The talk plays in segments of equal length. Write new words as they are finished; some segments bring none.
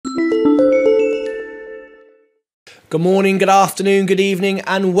Good morning, good afternoon, good evening,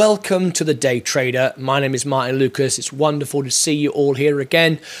 and welcome to The Day Trader. My name is Martin Lucas. It's wonderful to see you all here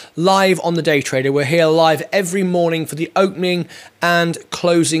again, live on The Day Trader. We're here live every morning for the opening and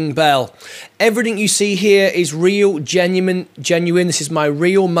closing bell. Everything you see here is real, genuine. This is my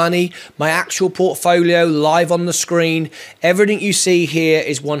real money, my actual portfolio live on the screen. Everything you see here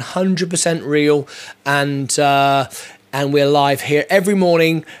is 100% real, and we're live here every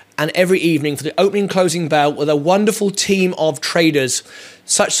morning and every evening for the opening and closing bell with a wonderful team of traders.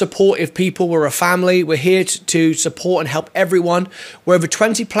 Such supportive people. We're a family. We're here to support and help everyone. We're over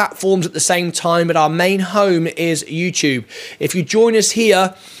 20 platforms at the same time, but our main home is YouTube. If you join us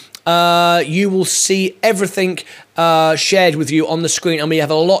here, you will see everything shared with you on the screen, and we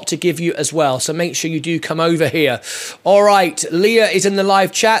have a lot to give you as well, so make sure you do come over here. All right, Leah is in the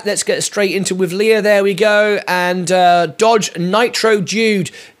live chat. Let's get straight into with Leah. There we go. And Dodge Nitro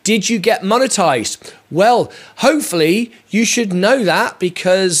Jude, did you get monetized? Well, hopefully you should know that,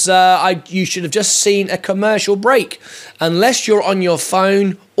 because you should have just seen a commercial break. Unless you're on your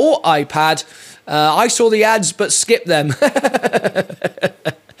phone or iPad, I saw the ads but skipped them.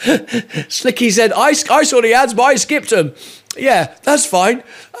 Slicky said, I saw the ads, but I skipped them. Yeah, that's fine.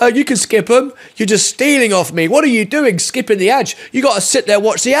 You can skip them. You're just stealing off me. What are you doing, skipping the ads? You got to sit there,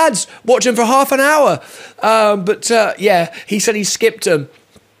 watch the ads, watch them for half an hour. Yeah, he said he skipped them.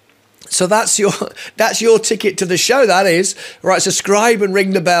 So that's your ticket to the show, that is. Right, subscribe and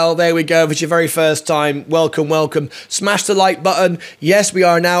ring the bell. There we go. If it's your very first time, welcome, welcome. Smash the like button. Yes, we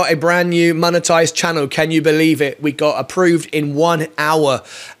are now a brand new monetized channel. Can you believe it? We got approved in 1 hour.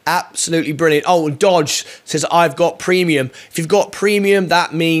 Absolutely brilliant. Oh, and Dodge says, I've got premium. If you've got premium,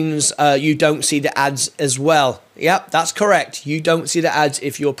 that means you don't see the ads as well. Yep, that's correct. You don't see the ads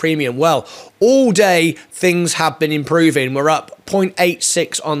if you're premium. Well, all day things have been improving. We're up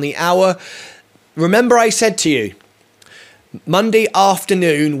 0.86 on the hour. Remember I said to you, Monday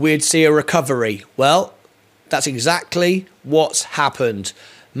afternoon we'd see a recovery. Well, that's exactly what's happened.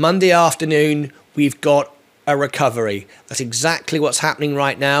 Monday afternoon we've got a recovery. That's exactly what's happening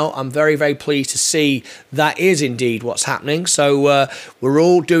right now. I'm very, very pleased to see that is indeed what's happening. So we're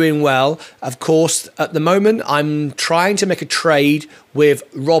all doing well. Of course, at the moment, I'm trying to make a trade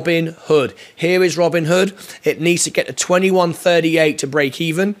with Robinhood. Here is Robinhood. It needs to get to 21.38 to break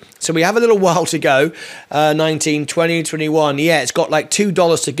even. So we have a little while to go. 19, 20, 21. Yeah, it's got like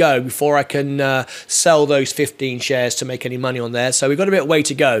 $2 to go before I can sell those 15 shares to make any money on there. So we've got a bit of way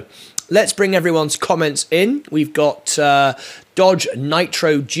to go. Let's bring everyone's comments in. We've got Dodge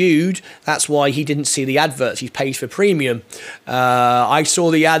Nitro Jude. That's why he didn't see the adverts. He pays for premium. I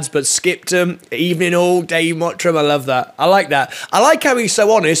saw the ads but skipped them. Evening all, Dave Mottram. I love that. I like that. I like how he's so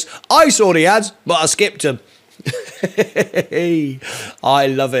honest. I saw the ads, but I skipped them. I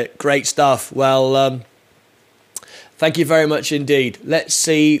love it. Great stuff. Well, thank you very much indeed. Let's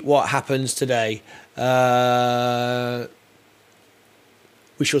see what happens today.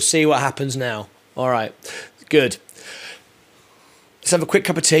 We shall see what happens now. All right, good. Let's have a quick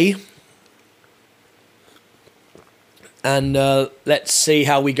cup of tea. And let's see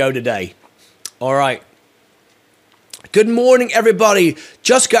how we go today. All right. Good morning, everybody.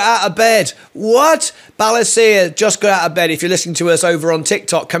 Just got out of bed. What? Balasir just got out of bed. If you're listening to us over on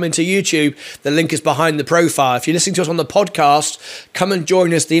TikTok, come into YouTube. The link is behind the profile. If you're listening to us on the podcast, come and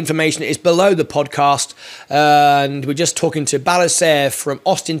join us. The information is below the podcast. And we're just talking to Balasir from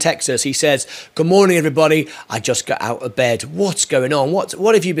Austin, Texas. He says, good morning, everybody. I just got out of bed. What's going on?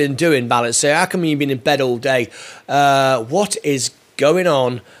 What have you been doing, Balasir? How come you've been in bed all day? What is going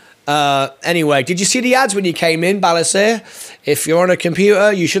on? Anyway, did you see the ads when you came in, Balasir? If you're on a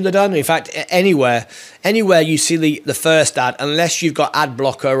computer, you should have done. In fact, anywhere you see the first ad, unless you've got ad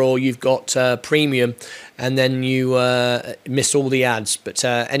blocker or you've got premium, and then you miss all the ads. But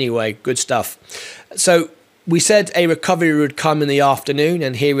anyway, good stuff. So we said a recovery would come in the afternoon,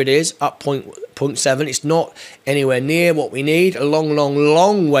 and here it is, up 0.7. It's not anywhere near what we need. A long, long,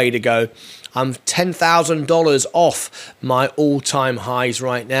 long way to go. I'm $10,000 off my all-time highs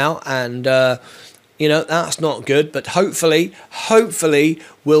right now, and that's not good. But hopefully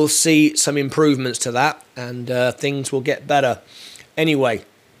we'll see some improvements to that, and things will get better. Anyway,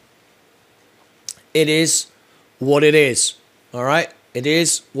 it is what it is. All right, it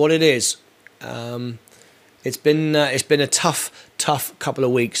is what it is. It's been a tough couple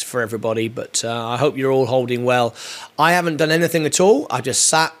of weeks for everybody, but I hope you're all holding well. I haven't done anything at all. I just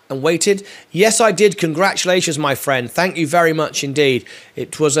sat and waited. Yes, I did. Congratulations, my friend. Thank you very much indeed.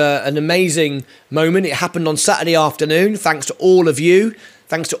 It was an amazing moment. It happened on Saturday afternoon. Thanks to all of you.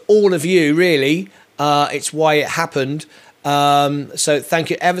 Really. It's why it happened. So thank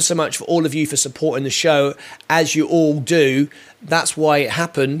you ever so much for all of you for supporting the show, as you all do. That's why it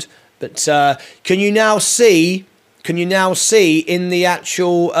happened. But can you now see in the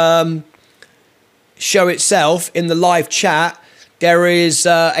actual show itself, in the live chat, there is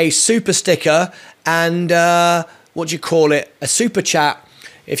a super sticker and what do you call it? A super chat.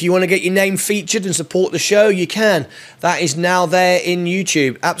 If you want to get your name featured and support the show, you can. That is now there in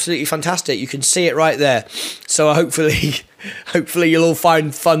YouTube. Absolutely fantastic. You can see it right there. So hopefully you'll all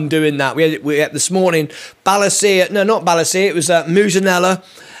find fun doing that. We had this morning, Balasia, no, not Balasia, it was Musanella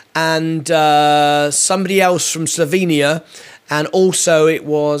and somebody else from Slovenia, and also it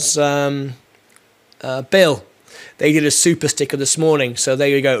was Bill. They did a super sticker this morning. So there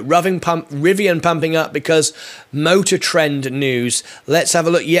you go. Rivian pumping up because Motor Trend news. Let's have a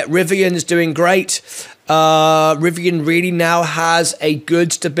look. Yeah, Rivian is doing great. Rivian really now has a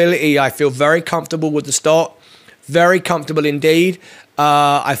good stability. I feel very comfortable with the stock. Very comfortable indeed.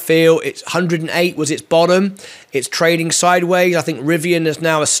 I feel it's 108 was its bottom. It's trading sideways. I think Rivian has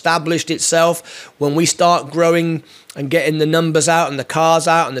now established itself. When we start growing and getting the numbers out and the cars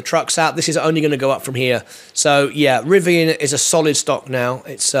out and the trucks out, this is only going to go up from here. So yeah, Rivian is a solid stock now.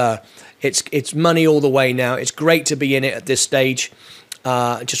 It's money all the way now. It's great to be in it at this stage.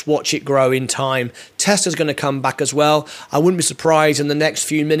 Just watch it grow in time. Tesla's going to come back as well. I wouldn't be surprised in the next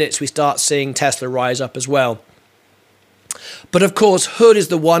few minutes we start seeing Tesla rise up as well. But of course, Hood is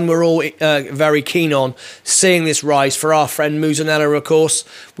the one we're all very keen on seeing this rise. For our friend Musanella, of course,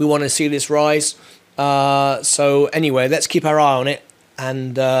 we want to see this rise. So anyway, let's keep our eye on it.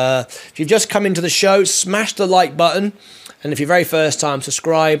 And if you've just come into the show, smash the like button. And if you're very first time,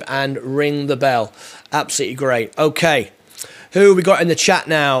 subscribe and ring the bell. Absolutely great. Okay, who we got in the chat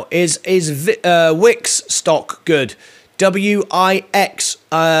now? Is Wix stock good? WIX.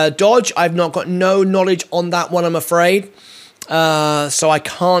 Dodge, I've not got no knowledge on that one, I'm afraid. So I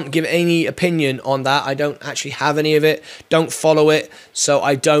can't give any opinion on that. I don't actually have any of it. Don't follow it. So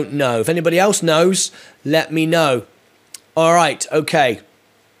I don't know. If anybody else knows, let me know. All right. Okay.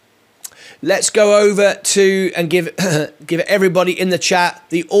 Let's go over to and give everybody in the chat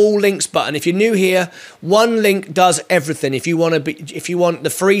the all links button. If you're new here, one link does everything. If you want the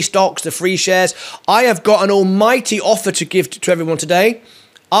free stocks, the free shares, I have got an almighty offer to give to everyone today.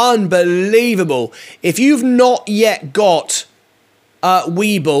 Unbelievable. If you've not yet got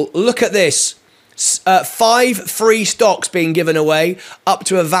Webull, look at this. 5 free stocks being given away up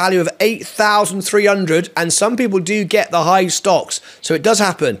to a value of 8,300, and some people do get the high stocks, so it does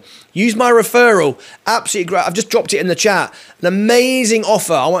happen. Use my referral. Absolutely great. I've just dropped it in the chat. An amazing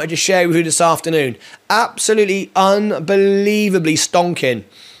offer I wanted to share with you this afternoon. Absolutely unbelievably stonking.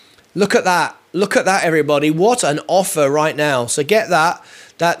 Look at that. Look at that, everybody. What an offer right now. So get that.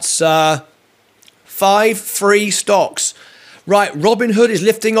 That's 5 free stocks. Right, Robinhood is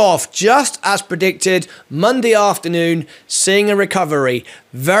lifting off just as predicted. Monday afternoon, seeing a recovery.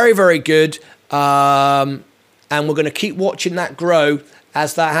 Very, very good. And we're going to keep watching that grow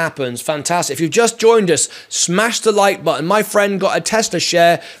as that happens. Fantastic. If you've just joined us, smash the like button. My friend got a Tesla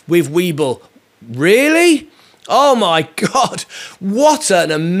share with Webull. Really? Oh my God. What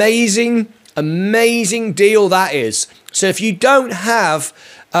an amazing deal that is. So if you don't have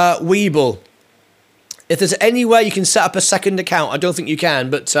Webull, if there's any way you can set up a second account, I don't think you can,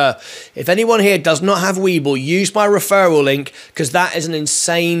 but if anyone here does not have Webull, use my referral link, because that is an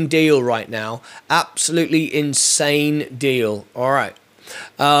insane deal right now. Absolutely insane deal. All right.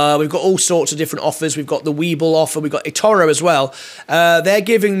 We've got all sorts of different offers. We've got the Webull offer. We've got eToro as well. They're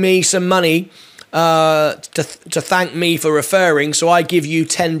giving me some money to thank me for referring, so I give you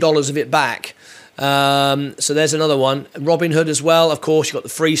 $10 of it back. So there's another one. Robinhood as well. Of course, you've got the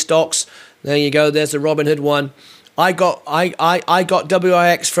free stocks. There you go. There's the Robinhood one. I got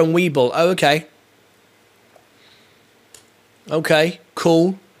WIX from Webull. Oh, okay. Okay,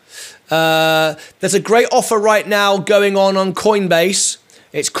 cool. There's a great offer right now going on Coinbase.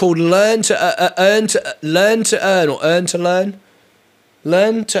 It's called Learn to Earn or Earn to Learn.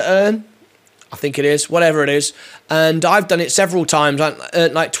 Learn to Earn. I think it is, whatever it is. And I've done it several times. I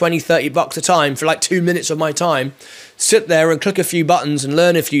earned like 20, 30 bucks a time for like 2 minutes of my time. Sit there and click a few buttons and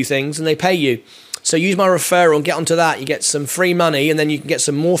learn a few things, and they pay you. So use my referral and get onto that. You get some free money, and then you can get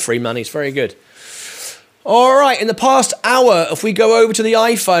some more free money. It's very good. All right, in the past hour, if we go over to the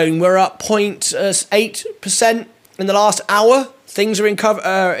iPhone, we're up 0.8% in the last hour. Things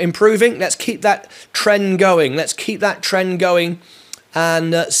are improving. Let's keep that trend going. Let's keep that trend going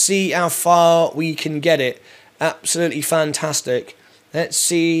and see how far we can get it. Absolutely fantastic. Let's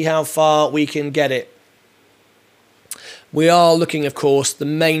see how far we can get it. We are looking, of course, the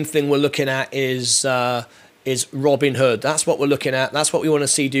main thing we're looking at is is Robin Hood. That's what we're looking at. That's what we want to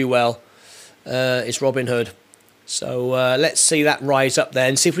see do well. It's Robin Hood. So let's see that rise up there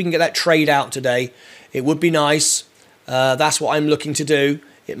and see if we can get that trade out today. It would be nice. That's what I'm looking to do.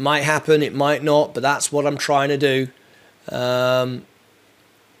 It might happen, it might not, but that's what I'm trying to do.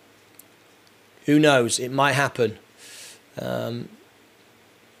 Who knows? It might happen.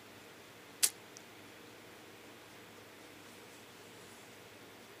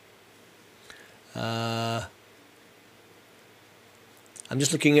 I'm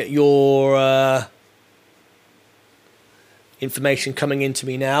just looking at your information coming into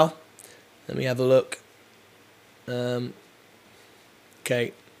me now. Let me have a look. Okay.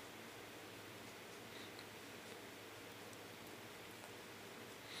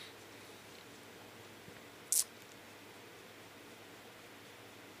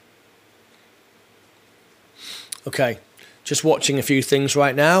 Okay, just watching a few things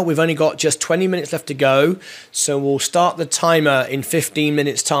right now. We've only got just 20 minutes left to go, so we'll start the timer in 15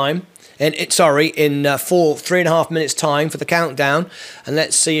 minutes time. In 3.5 minutes time for the countdown, and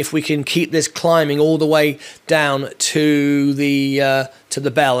let's see if we can keep this climbing all the way down to the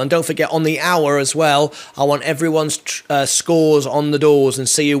bell. And don't forget, on the hour as well, I want everyone's scores on the doors and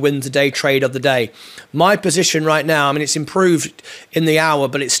see who wins the day trade of the day. My position right now, I mean, it's improved in the hour,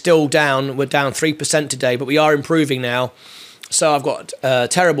 but it's still down. We're down 3% today, but we are improving now. So I've got a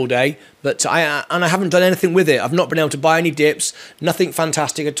terrible day, but I haven't done anything with it. I've not been able to buy any dips, nothing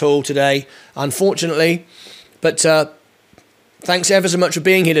fantastic at all today, unfortunately. But thanks ever so much for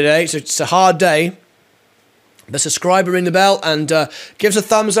being here today. It's a hard day. The subscriber, ring the bell, and give us a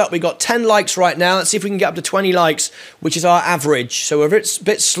thumbs up. We've got 10 likes right now. Let's see if we can get up to 20 likes, which is our average. So we're a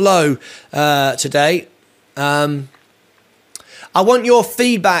bit slow today. I want your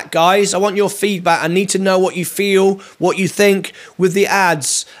feedback, guys. I want your feedback. I need to know what you feel, what you think with the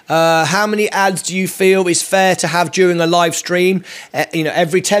ads. How many ads do you feel is fair to have during a live stream?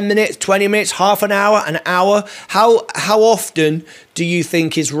 Every 10 minutes, 20 minutes, half an hour, an hour. How often do you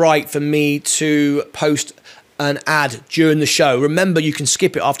think is right for me to post an ad during the show? Remember, you can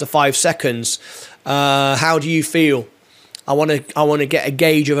skip it after 5 seconds. How do you feel? I want to get a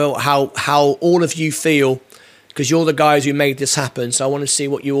gauge of how all of you feel, because you're the guys who made this happen. So I want to see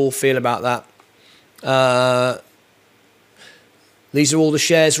what you all feel about that. These are all the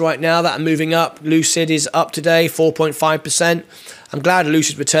shares right now that are moving up. Lucid is up today, 4.5%. I'm glad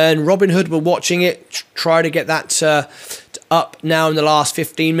Lucid returned. Robinhood, we're watching it. Try to get that up now in the last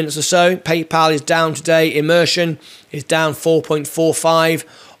 15 minutes or so. PayPal is down today. Immersion is down 4.45.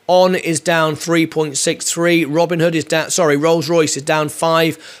 On is down 3.63. Robinhood is down. Sorry, Rolls-Royce is down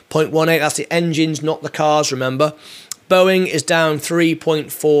 5.18. That's the engines, not the cars, remember. Boeing is down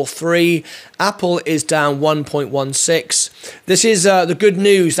 3.43. Apple is down 1.16. This is the good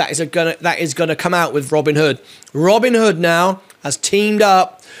news that is gonna come out with Robinhood. Robinhood now has teamed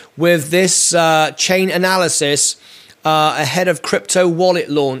up with this Chainalysis ahead of crypto wallet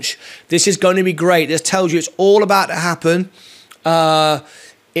launch. This is going to be great. This tells you it's all about to happen.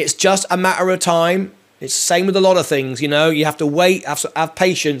 It's just a matter of time. It's the same with a lot of things, you have to wait, have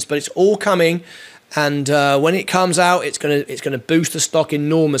patience, but it's all coming. And when it comes out, it's gonna boost the stock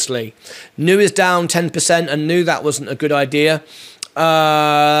enormously. New is down 10%, and knew that wasn't a good idea.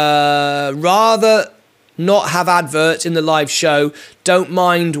 Rather not have adverts in the live show. Don't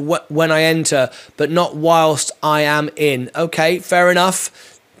mind when I enter, but not whilst I am in. Okay, fair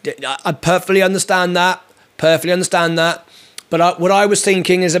enough. I perfectly understand that. But what I was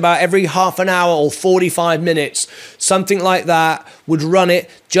thinking is about every half an hour or 45 minutes, something like that, would run it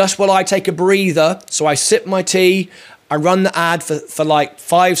just while I take a breather. So I sip my tea, I run the ad for like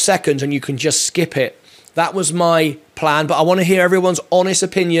 5 seconds, and you can just skip it. That was my plan, but I want to hear everyone's honest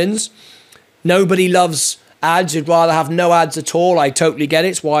opinions. Nobody loves ads. You'd rather have no ads at all. I totally get it.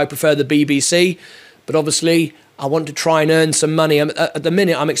 It's why I prefer the BBC. But obviously, I want to try and earn some money. At the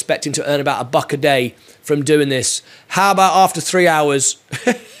minute, I'm expecting to earn about $1 a day from doing this. How about after 3 hours?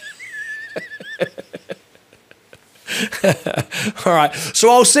 All right.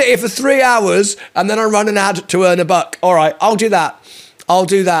 So I'll sit here for 3 hours and then I'll run an ad to earn $1. All right. I'll do that.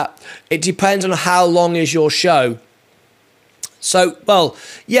 It depends on how long is your show. So, well,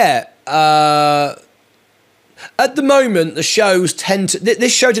 yeah. At the moment, the shows tend to...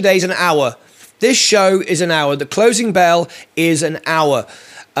 This show today is an hour. This show is an hour. The closing bell is an hour.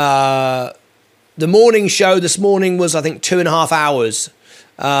 The morning show this morning was, I think, 2.5 hours.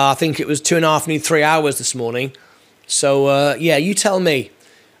 I think it was 2.5, nearly 3 hours this morning. So, yeah, you tell me.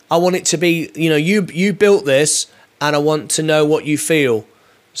 I want it to be, you built this, and I want to know what you feel.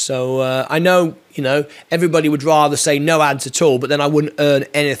 So, I know, everybody would rather say no ads at all, but then I wouldn't earn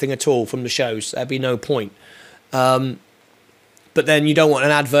anything at all from the shows. There'd be no point. But then you don't want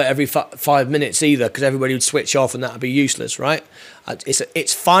an advert every 5 minutes either, because everybody would switch off and that would be useless, right?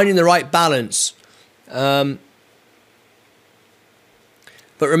 It's finding the right balance. But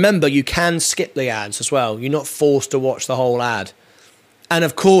remember, you can skip the ads as well. You're not forced to watch the whole ad. And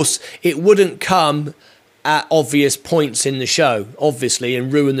of course, it wouldn't come at obvious points in the show, obviously,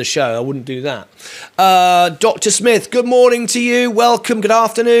 and ruin the show. I wouldn't do that. Dr. Smith, good morning to you. Welcome, good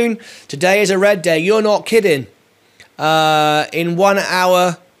afternoon. Today is a red day. You're not kidding. In 1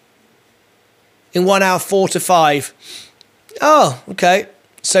 hour, 4 to 5. Oh, okay.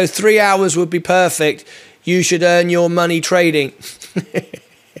 So 3 hours would be perfect. You should earn your money trading.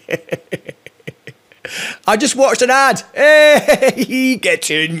 I just watched an ad. Hey, get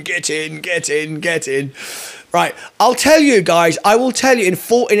in. Right, I'll tell you guys, I will tell you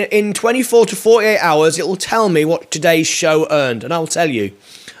in 24 to 48 hours, it will tell me what today's show earned, and I will tell you.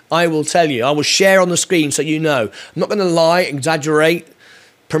 I will share on the screen so you know. I'm not going to lie, exaggerate,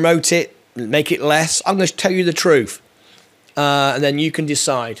 promote it, make it less. I'm going to tell you the truth. And then you can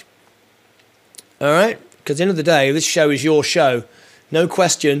decide. All right? Because at the end of the day, this show is your show. No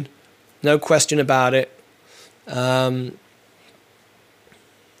question about it. And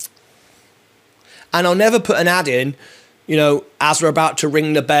I'll never put an ad in, as we're about to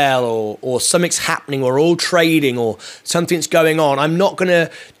ring the bell or something's happening or all trading or something's going on. I'm not going to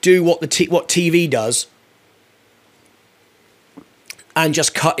do what TV does and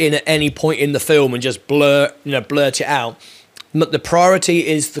just cut in at any point in the film and just blurt it out. But the priority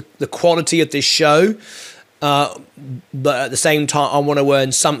is the quality of this show, but at the same time, I want to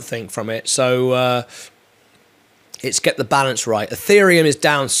earn something from it. So it's get the balance right. Ethereum is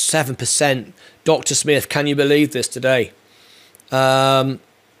down 7%. Dr. Smith, can you believe this today?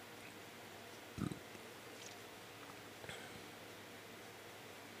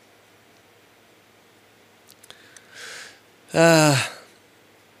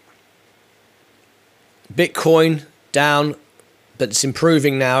 Bitcoin down, but it's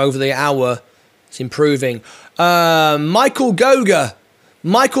improving now over the hour. It's improving. Michael Goga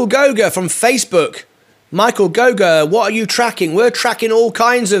from Facebook. Michael Goga, what are you tracking? We're tracking all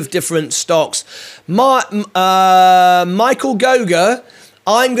kinds of different stocks. Michael Goga,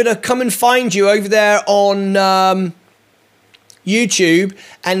 I'm going to come and find you over there on YouTube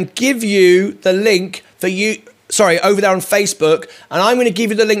and give you the link for you. Sorry, over there on Facebook, and I'm going to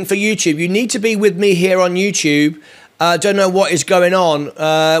give you the link for YouTube. You need to be with me here on YouTube. Don't know what is going on.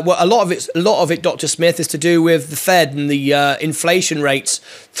 Well, a lot of it, Dr. Smith, is to do with the Fed and the inflation rates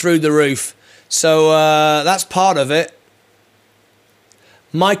through the roof. So that's part of it.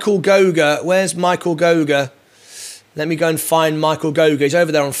 Michael Goga. Where's Michael Goga? Let me go and find Michael Goga. He's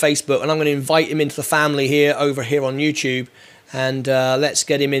over there on Facebook, and I'm going to invite him into the family over here on YouTube. And let's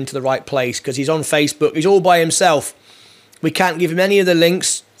get him into the right place, because he's on Facebook. He's all by himself. We can't give him any of the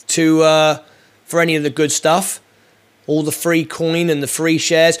links for any of the good stuff. All the free coin and the free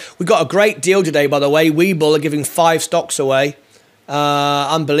shares. We got a great deal today, by the way. Webull are giving 5 stocks away.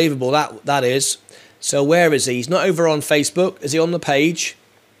 Unbelievable, that is. So where is he? He's not over on Facebook. Is he on the page?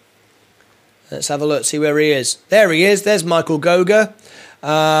 Let's have a look, see where he is. There he is. There's Michael Goga.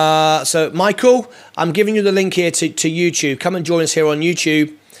 So Michael, I'm giving you the link here to YouTube. Come and join us here on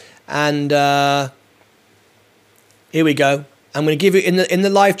YouTube. And here we go. I'm going to give you in the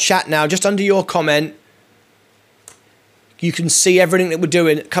live chat now, just under your comment. You can see everything that we're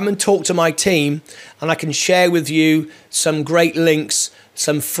doing. Come and talk to my team, and I can share with you some great links,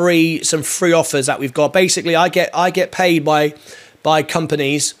 some free offers that we've got. Basically, I get paid by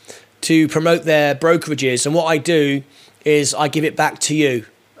companies to promote their brokerages, and what I do is I give it back to you.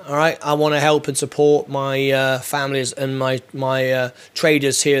 All right, I want to help and support my families and my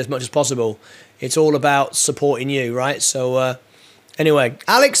traders here as much as possible. It's all about supporting you, right? So anyway,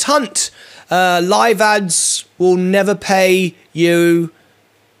 Alex Hunt. Live ads will never pay you,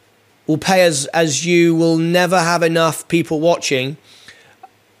 will pay as you will never have enough people watching.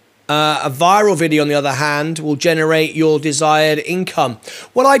 A viral video, on the other hand, will generate your desired income.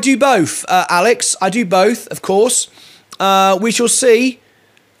 Well, I do both, Alex. I do both, of course. We shall see.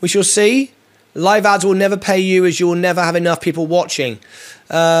 We shall see. Live ads will never pay you as you will never have enough people watching.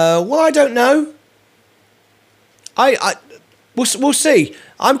 Well, I don't know. We'll see.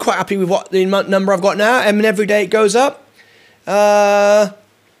 I'm quite happy with what the number I've got now. I mean, every day it goes up.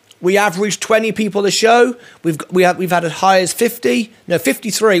 We averaged 20 people a show. We've had as high as 53,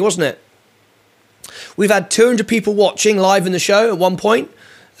 wasn't it? We've had 200 people watching live in the show at one point.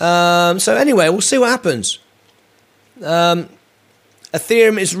 So anyway, we'll see what happens.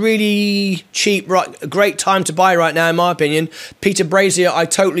 Ethereum is really cheap, right? A great time to buy right now, in my opinion. Peter Brazier, I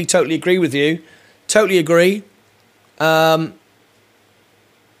totally agree with you. Totally agree.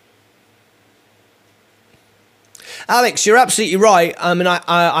 Alex, you're absolutely right. I mean,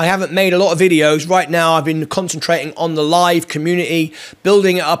 I haven't made a lot of videos. Right now, I've been concentrating on the live community,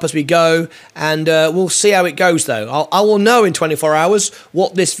 building it up as we go, and we'll see how it goes, though. I will know in 24 hours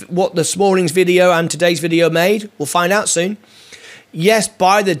what this morning's video and today's video made. We'll find out soon. Yes,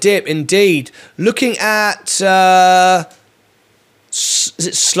 buy the dip, indeed. Looking at, is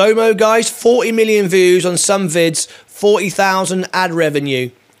it slow-mo, guys? 40 million views on some vids, 40,000 ad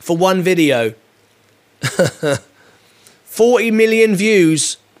revenue for one video. 40 million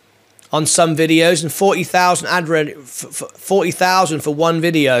views on some videos and 40,000 ad revenue, 40,000 for one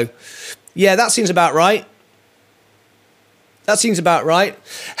video. Yeah, that seems about right. That seems about right.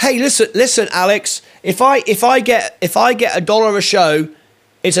 Hey, listen, Alex. If I get $1 a show,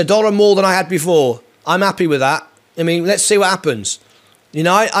 it's $1 more than I had before. I'm happy with that. I mean, let's see what happens. You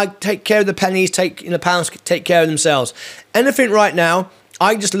know, I take care of the pennies. Pounds take care of themselves. Anything right now,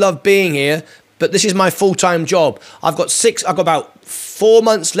 I just love being here. But this is my full-time job. I've got about 4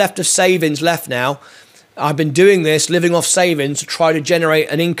 months left of savings left now. I've been doing this, living off savings to try to generate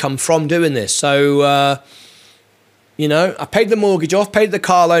an income from doing this. So, you know, I paid the mortgage off, paid the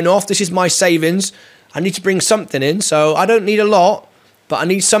car loan off. This is my savings. I need to bring something in. So I don't need a lot, but I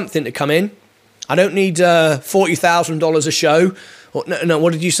need something to come in. I don't need $40,000 a show. Or, no,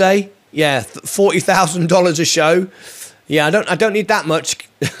 what did you say? Yeah, $40,000 a show. Yeah, I don't need that much.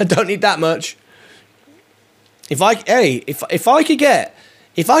 I don't need that much. If I could get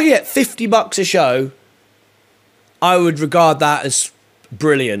 $50 a show, I would regard that as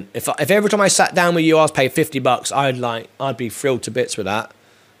brilliant. If every time I sat down with you, I was paid $50, I'd be thrilled to bits with that.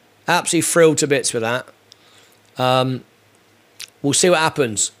 Absolutely thrilled to bits with that. We'll see what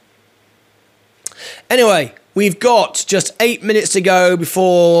happens. Anyway, we've got just 8 minutes to go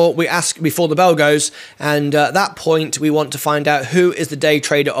before the bell goes, and at that point we want to find out who is the day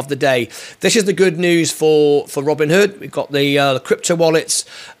trader of the day. This is the good news for Robinhood. We've got the crypto wallets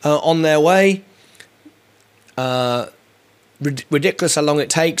on their way. Ridiculous how long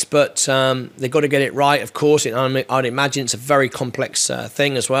it takes, but they've got to get it right, of course. I'd imagine it's a very complex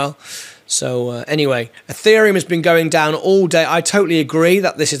thing as well. So anyway, Ethereum has been going down all day. I totally agree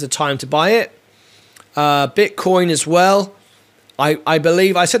that this is the time to buy it. Bitcoin as well. I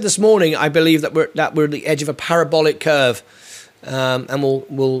believe, I said this morning, I believe that we're at the edge of a parabolic curve, and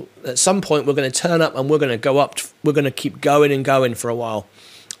we'll at some point we're going to turn up and we're going to go up. We're going to keep going and going for a while.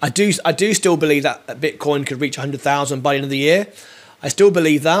 I do still believe that Bitcoin could reach 100,000 by the end of the year. I still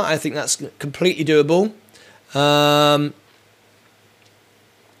believe that. I think that's completely doable.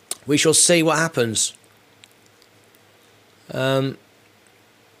 We shall see what happens.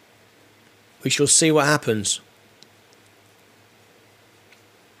 We shall see what happens.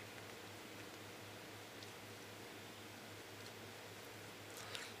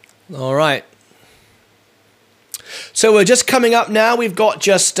 All right. So we're just coming up now. We've got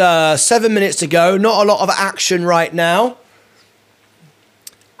just 7 minutes to go. Not a lot of action right now.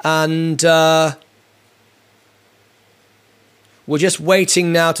 And we're just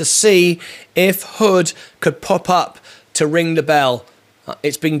waiting now to see if Hood could pop up to ring the bell.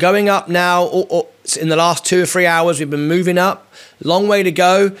 It's been going up now in the last 2 or 3 hours. We've been moving up. Long way to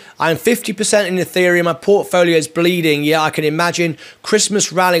go. I'm 50% in Ethereum. My portfolio is bleeding. Yeah, I can imagine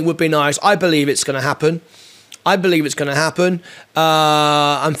Christmas rally would be nice. I believe it's going to happen.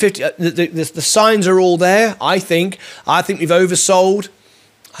 I'm 50. The signs are all there. I think we've oversold.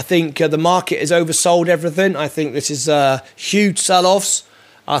 I think the market has oversold everything. I think this is huge sell-offs.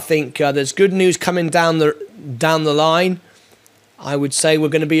 I think there's good news coming down the line. I would say we're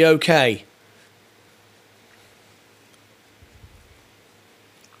going to be okay.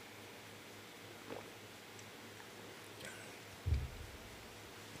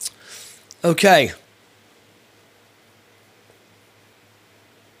 Okay.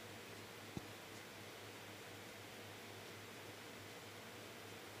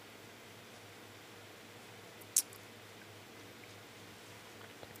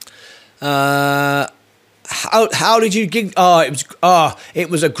 How did you gig? It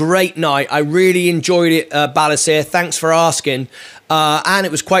was a great night. I really enjoyed it, Balasir. Thanks for asking. And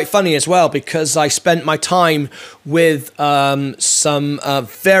it was quite funny as well because I spent my time with some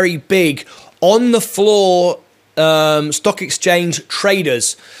very big on the floor stock exchange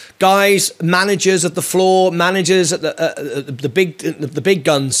traders, guys, managers of the floor, managers at the big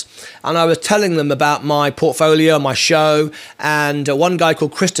guns, and I was telling them about my portfolio, my show, and one guy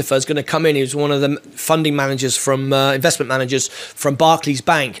called Christopher is going to come in. He's one of the funding managers from investment managers from Barclays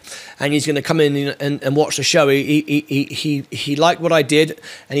Bank, and he's going to come in and watch the show. He liked what I did,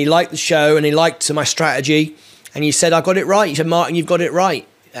 and he liked the show, and he liked my strategy. And you said, I got it right. You said, Martin, you've got it right.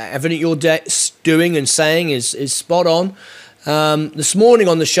 Everything you're doing and saying is spot on. This morning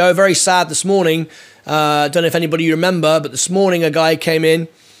on the show, very sad this morning, I don't know if anybody remember, but this morning a guy came in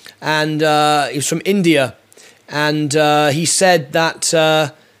and he was from India, and he said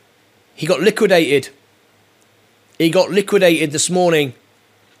that he got liquidated. He got liquidated this morning.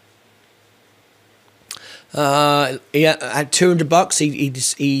 He had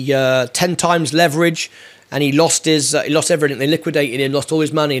 $200. He 10 times leverage, and he lost everything. They liquidated him, lost all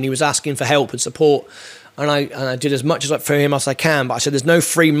his money, and he was asking for help and support. And I did as much for him as I can, but I said there's no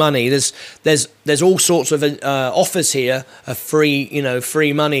free money. There's all sorts of offers here of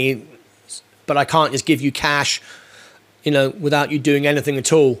free money, but I can't just give you cash, without you doing anything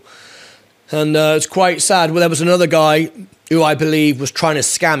at all. And it's quite sad. Well, there was another guy who I believe was trying to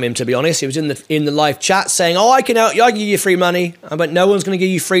scam him. To be honest, he was in the live chat saying, "Oh, I can help you. I can give you free money." I went, "No one's going to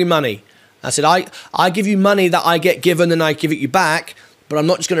give you free money." I said, I give you money that I get given and I give it you back. But I'm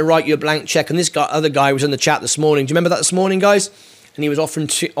not just going to write you a blank check. And this other guy was in the chat this morning. Do you remember that this morning, guys? And he was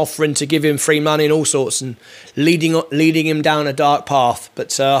offering to give him free money and all sorts, and leading him down a dark path.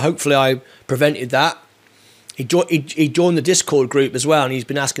 But hopefully I prevented that. He joined the Discord group as well, and he's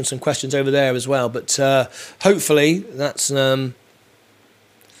been asking some questions over there as well. But hopefully that's not.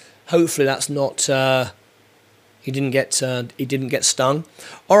 He didn't get stung.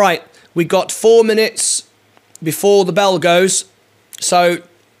 All right, we got 4 minutes before the bell goes. So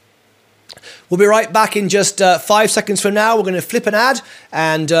we'll be right back in just 5 seconds from now. We're going to flip an ad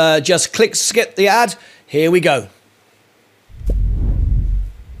and just skip the ad. Here we go.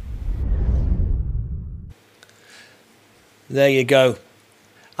 There you go.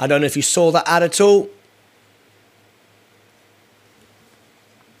 I don't know if you saw that ad at all.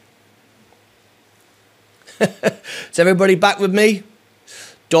 Is everybody back with me?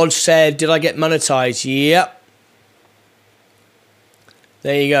 Dodge said, did I get monetized? Yep.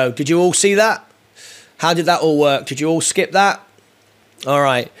 There you go. Did you all see that? How did that all work? Did you all skip that? All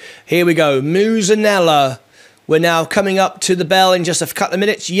right. Here we go. Muzanella. We're now coming up to the bell in just a couple of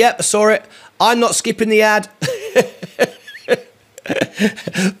minutes. Yep, I saw it. I'm not skipping the ad.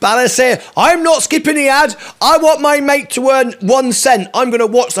 Bala said, I'm not skipping the ad. I want my mate to earn 1 cent. I'm going to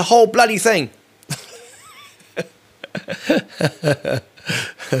watch the whole bloody thing.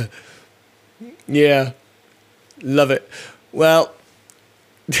 Yeah. Love it. Well...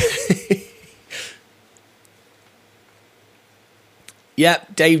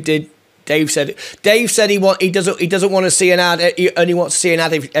 Yep, Dave did. Dave said it. Dave said he doesn't want to see an ad. He only wants to see an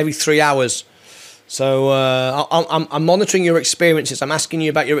ad every 3 hours. So I'm monitoring your experiences. I'm asking you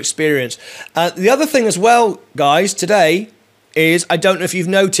about your experience. The other thing as well, guys, today is, I don't know if you've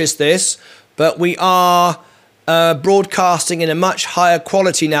noticed this, but we are broadcasting in a much higher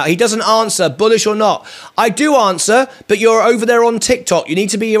quality now. He doesn't answer, bullish or not. I do answer, but you're over there on TikTok. You need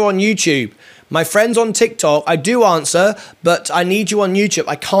to be here on YouTube. My friends on TikTok, I do answer, but I need you on YouTube.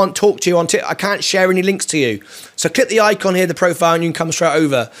 I can't talk to you on TikTok. I can't share any links to you. So click the icon here, the profile, and you can come straight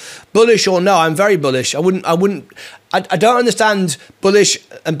over. Bullish or no, I'm very bullish. I don't understand bullish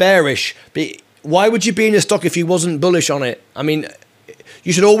and bearish. But why would you be in a stock if you wasn't bullish on it? I mean,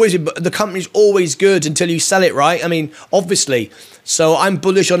 you should always, the company's always good until you sell it, right? I mean, obviously. So I'm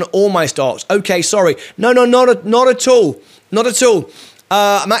bullish on all my stocks. Okay, sorry. No, not at all. Not at all.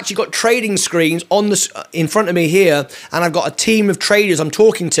 I'm actually got trading screens in front of me here, and I've got a team of traders I'm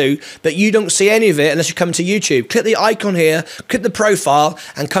talking to, but you don't see any of it unless you come into YouTube. Click the icon here, click the profile,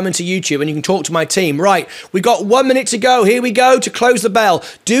 and come into YouTube, and you can talk to my team. Right, we got 1 minute to go. Here we go to close the bell.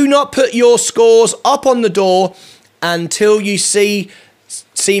 Do not put your scores up on the door until you see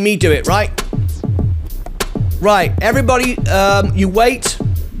me do it, right? Right, everybody, you wait.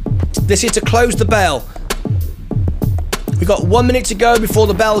 This is to close the bell. We've got 1 minute to go before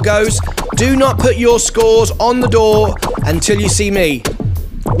the bell goes. Do not put your scores on the door until you see me.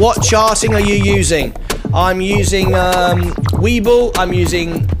 What charting are you using? I'm using Webull, I'm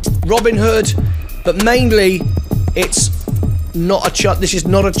using Robinhood, but mainly it's not a chart. This is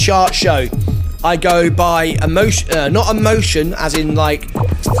not a chart show. I go by emotion, not emotion as in like,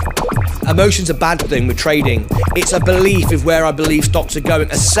 emotion's a bad thing with trading. It's a belief of where I believe stocks are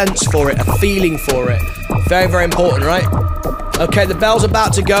going, a sense for it, a feeling for it. Very, very important, right? Okay, the bell's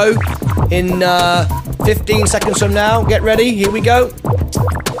about to go in 15 seconds from now. Get ready, here we go.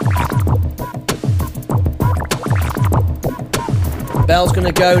 Bell's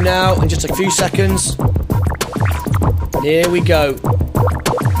gonna go now in just a few seconds. Here we go.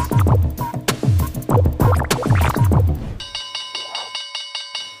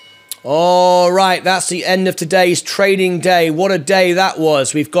 All right. right, that's the end of today's trading day. What a day that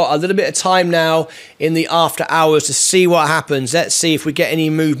was. We've got a little bit of time now in the after hours to see what happens. Let's see if we get any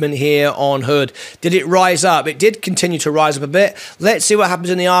movement here on Hood. Did it rise up? It did continue to rise up a bit. Let's see what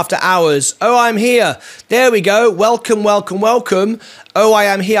happens in the after hours. Oh, I'm here. There we go. Welcome, welcome, welcome. Oh, I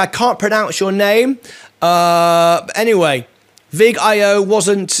am here. I can't pronounce your name. Anyway, VIG.io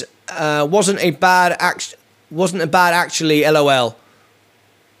wasn't a bad actually. LOL.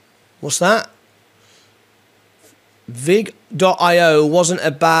 What's that? VIG.io wasn't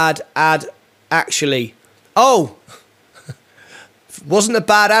a bad ad actually. Oh, wasn't a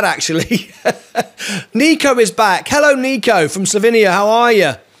bad ad actually. Nico is back. Hello, Nico from Slovenia. How are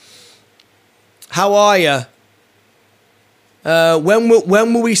you? How are you? When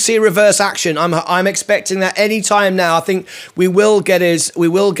will we see reverse action? I'm expecting that any time now. I think we will get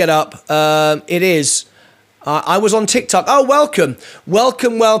up. It is. I was on TikTok. Oh,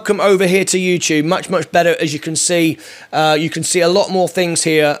 welcome over here to YouTube. Much better, as you can see. You can see a lot more things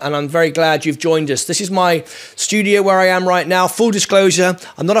here, and I'm very glad you've joined us. This is my studio where I am right now. Full disclosure,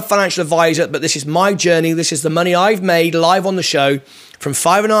 I'm not a financial advisor, but this is my journey. This is the money I've made live on the show, from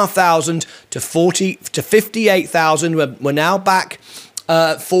 5,500 to 58,000. We're now back.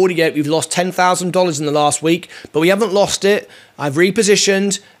 48. We've lost $10,000 in the last week, but we haven't lost it. I've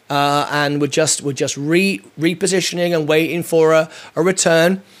repositioned. And we're just repositioning and waiting for a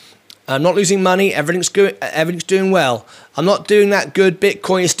return. I'm not losing money. Everything's good. Everything's doing well. I'm not doing that good.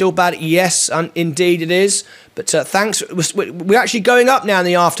 Bitcoin is still bad. Yes, indeed it is. But thanks. We're actually going up now in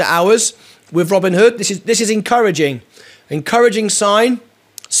the after hours with Robinhood. This is encouraging. Encouraging sign.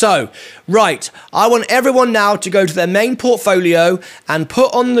 So, right. I want everyone now to go to their main portfolio and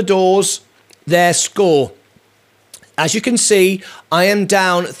put on the doors their score. As you can see, I am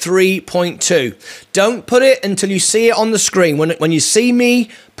down 3.2. Don't put it until you see it on the screen. When you see me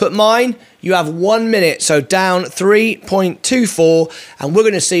put mine, you have 1 minute. So down 3.24, and we're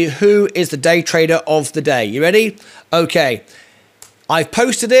going to see who is the day trader of the day. You ready? Okay. I've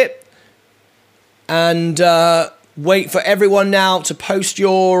posted it, and wait for everyone now to post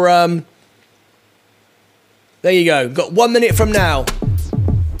your... there you go. Got 1 minute from now.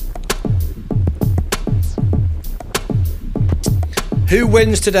 Who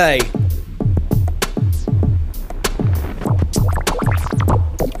wins today?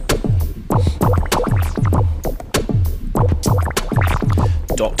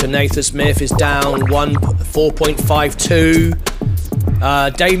 Dr. Nathan Smith is down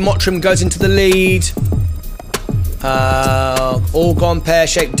 4.52. Dave Mottram goes into the lead. All gone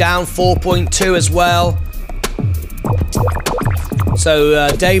pear-shaped, down 4.2 as well. So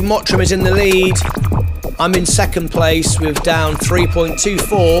Dave Mottram is in the lead. I'm in second place with down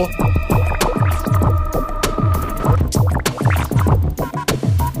 3.24.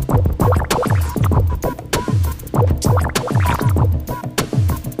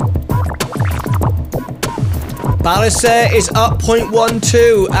 Balasare is up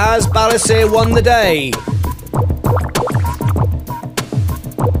 0.12 as Balasare won the day.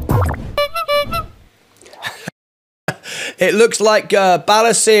 It looks like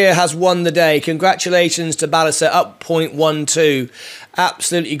Balasare has won the day. Congratulations to Balasare, up 0.12.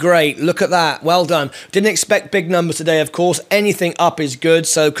 Absolutely great. Look at that. Well done. Didn't expect big numbers today, of course. Anything up is good,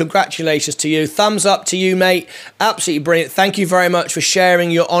 so congratulations to you. Thumbs up to you, mate. Absolutely brilliant. Thank you very much for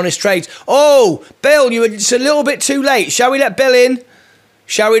sharing your honest trades. Oh, Bill, you were just a little bit too late. Shall we let Bill in?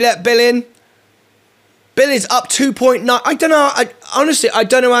 Shall we let Bill in? Bill is up 2.9. I don't know. Honestly, I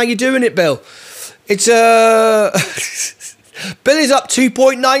don't know how you're doing it, Bill. It's Bill is up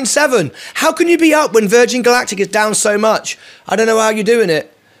 2.97. How can you be up when Virgin Galactic is down so much? I don't know how you're doing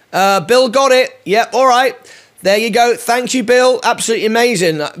it. Bill got it. Yep, all right. There you go. Thank you, Bill. Absolutely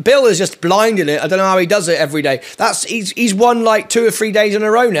amazing. Bill is just blinding it. I don't know how he does it every day. He's won like 2 or 3 days in a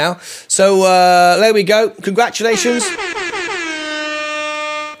row now. So there we go. Congratulations.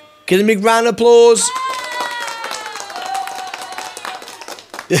 Give him a big round of applause.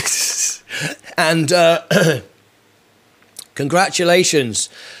 And congratulations.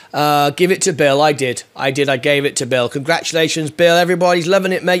 Give it to Bill. I did. I gave it to Bill. Congratulations, Bill. Everybody's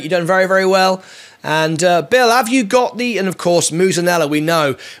loving it, mate. You've done very, very well. And Bill, have you got the... And of course, Muzanella, we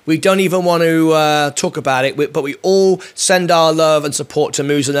know. We don't even want to talk about it, but we all send our love and support to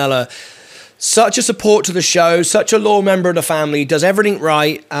Muzanella. Such a support to the show, such a loyal member of the family, does everything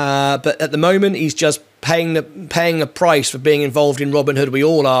right, but at the moment he's just paying the price for being involved in Robinhood. We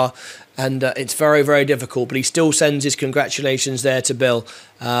all are, and it's very, very difficult, but he still sends his congratulations there to Bill.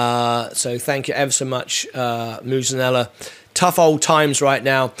 So thank you ever so much, Muzanella. Tough old times right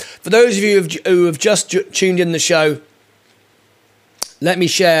now. For those of you who have just tuned in the show, Let me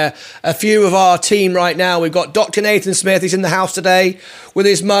share a few of our team right now. We've got Dr. Nathan Smith. He's in the house today with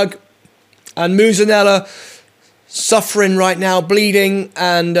his mug. And Muzanella suffering right now, bleeding,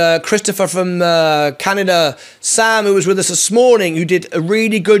 and Christopher from Canada, Sam, who was with us this morning, who did a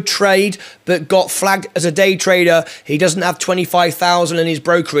really good trade but got flagged as a day trader. He doesn't have 25,000 in his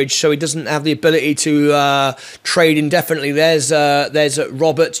brokerage, so he doesn't have the ability to trade indefinitely. There's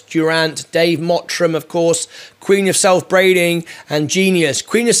Robert Durant, Dave Mottram, of course, Queen of Self-Braiding, and Genius.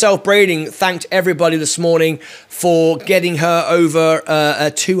 Queen of Self-Braiding thanked everybody this morning for getting her over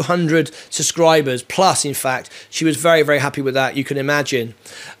 200 subscribers, plus, in fact. She was very, very happy with that, you can imagine.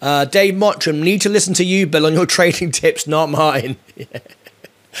 Dave Mottram, need to listen to you, Bill, on your trading tips, not mine.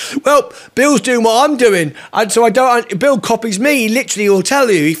 Well, Bill's doing what I'm doing, so I don't. Bill copies me. He literally will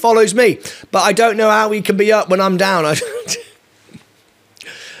tell you. He follows me, but I don't know how he can be up when I'm down. I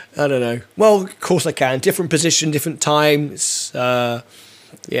don't know. Well, of course I can. Different position, different times.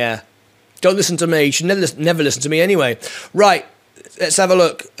 Yeah. Don't listen to me. You should never listen to me anyway. Right. Let's have a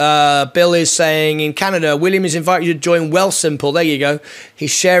look. Bill is saying in Canada, William is inviting you to join Wealthsimple. There you go.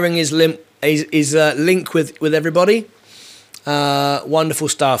 He's sharing his link with everybody. Wonderful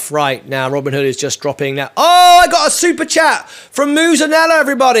stuff. Right, now Robinhood is just dropping now. Oh, I got a super chat from Muzanella,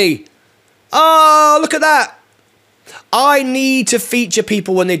 everybody. Oh, look at that. I need to feature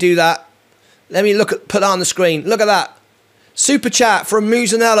people when they do that. Let me put that on the screen. Look at that. Super chat from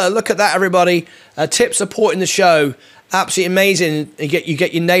Muzanella. Look at that, everybody. Tip supporting the show. Absolutely amazing. You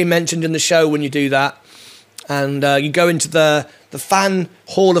get your name mentioned in the show when you do that. And you go into the fan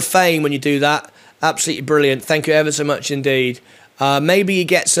hall of fame when you do that. Absolutely brilliant. Thank you ever so much indeed. Maybe he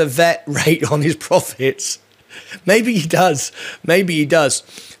gets a vet rate on his profits. Maybe he does. Maybe he does.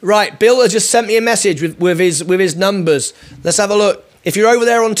 Right, Bill has just sent me a message with his numbers. Let's have a look. If you're over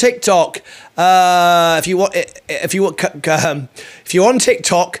there on TikTok, if you're on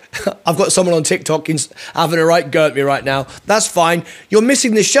TikTok, I've got someone on TikTok having a right go at me right now. That's fine. You're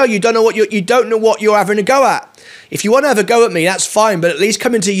missing the show. You don't know what you're having a go at. If you want to have a go at me, that's fine. But at least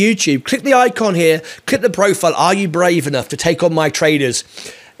come into YouTube, click the icon here, click the profile. Are you brave enough to take on my traders?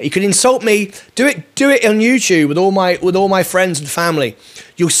 You can insult me. Do it on YouTube with all my friends and family.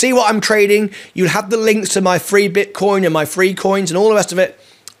 You'll see what I'm trading. You'll have the links to my free Bitcoin and my free coins and all the rest of it.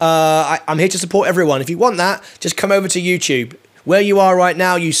 I'm here to support everyone. If you want that, just come over to YouTube. Where you are right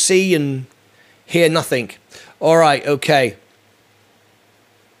now, you see and hear nothing. All right, okay.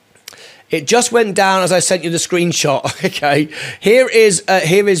 It just went down as I sent you the screenshot. Okay, here is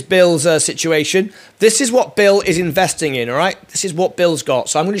Bill's situation. This is what Bill is investing in. All right, this is what Bill's got.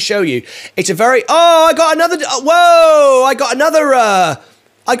 So I'm going to show you. It's a very I got another. Whoa! I got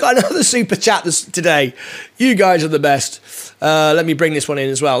another super chat today. You guys are the best. Let me bring this one in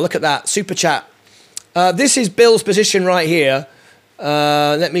as well. Look at that super chat. This is Bill's position right here.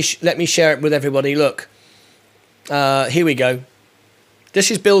 Let me share it with everybody. Look, here we go. This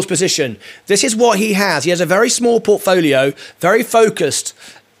is Bill's position. This is what he has. He has a very small portfolio, very focused.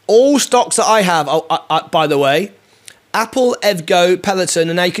 All stocks that I have, by the way, Apple, Evgo, Peloton,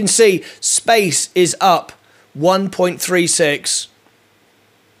 and now you can see Space is up 1.36.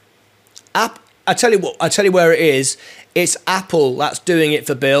 I tell you where it is. It's Apple that's doing it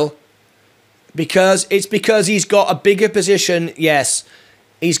for Bill. Because he's got a bigger position. Yes,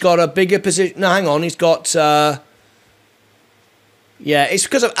 he's got a bigger position. No, hang on. He's got... yeah, it's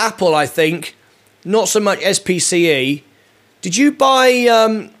because of Apple, I think. Not so much SPCE. Did you buy...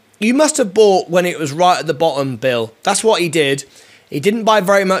 you must have bought when it was right at the bottom, Bill. That's what he did. He didn't buy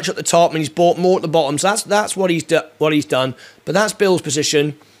very much at the top, and he's bought more at the bottom. So that's what he's done. But that's Bill's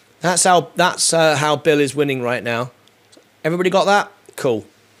position. That's how Bill is winning right now. Everybody got that? Cool.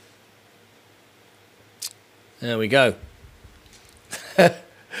 There we go.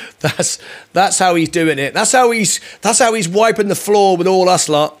 That's how he's doing it. That's how he's wiping the floor with all us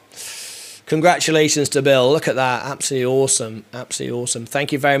lot. Congratulations to Bill. Look at that. Absolutely awesome. Absolutely awesome.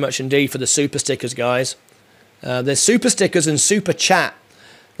 Thank you very much indeed for the super stickers, guys. There's super stickers and super chat.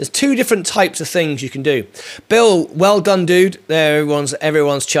 There's two different types of things you can do. Bill, well done, dude. There,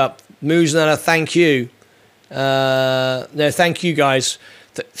 everyone's chup. Muzanella, thank you. No, thank you, guys.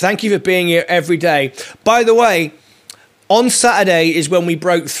 Thank you for being here every day. By the way, on Saturday is when we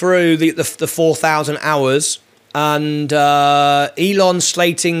broke through the 4,000 hours, and Elon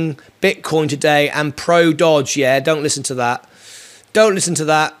slating Bitcoin today and pro Dodge. Yeah, don't listen to that. Don't listen to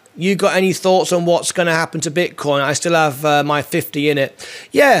that. You got any thoughts on what's going to happen to Bitcoin? I still have my 50 in it.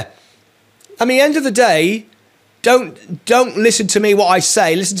 Yeah, I mean, end of the day, don't listen to me what I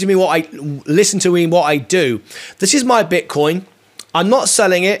say. Listen to me what I do. This is my Bitcoin. I'm not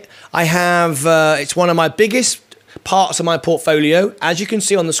selling it. I have. It's one of my biggest parts of my portfolio, as you can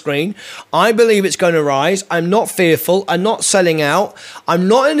see on the screen. I believe it's going to rise. I'm not fearful. I'm not selling out. I'm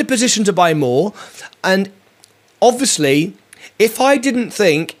not in a position to buy more. And obviously, if I didn't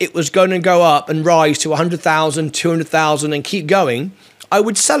think it was going to go up and rise to 100,000, 200,000 and keep going, I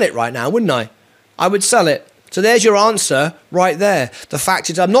would sell it right now, wouldn't I? I would sell it. So there's your answer right there. The fact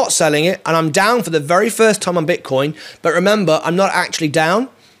is I'm not selling it, and I'm down for the very first time on Bitcoin. But remember, I'm not actually down.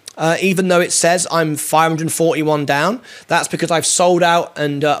 Even though it says I'm 541 down, that's because I've sold out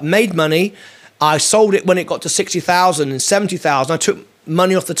and made money. I sold it when it got to 60,000 and 70,000. I took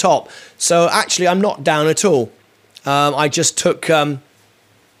money off the top. So actually, I'm not down at all. I just took some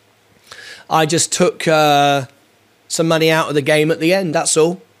money out of the game at the end. That's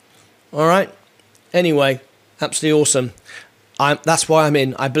all. All right. Anyway, absolutely awesome. That's why I'm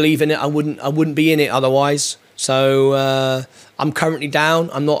in. I believe in it. I wouldn't be in it otherwise. So I'm currently down.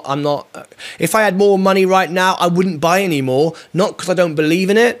 I'm not. If I had more money right now, I wouldn't buy any more. Not because I don't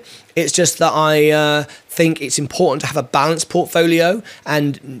believe in it. It's just that I think it's important to have a balanced portfolio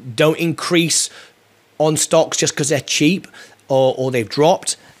and don't increase on stocks just because they're cheap or they've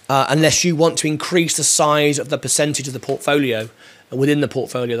dropped, unless you want to increase the size of the percentage of the portfolio, within the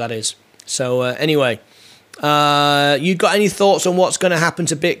portfolio, that is. So anyway, you got any thoughts on what's going to happen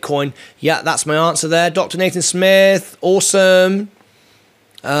to Bitcoin? Yeah, that's my answer there. Dr. Nathan Smith, awesome.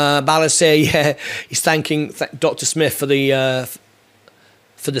 Balasir, yeah, he's thanking Dr. Smith for the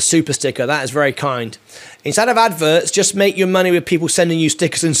super sticker. That is very kind. Instead of adverts, just make your money with people sending you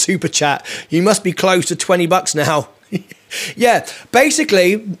stickers and super chat. You must be close to $20 now. Yeah,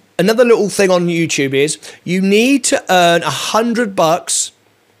 basically, another little thing on YouTube is you need to earn $100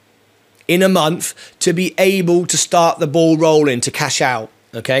 in a month to be able to start the ball rolling, to cash out.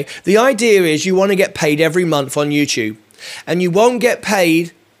 Okay, the idea is you want to get paid every month on YouTube, and you won't get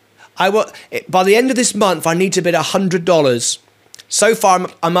paid. By the end of this month, I need to bid $100. So far,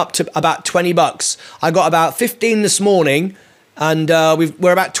 I'm up to about $20. I got about 15 this morning, and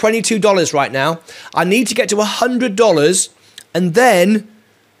we're about $22 right now. I need to get to $100, and then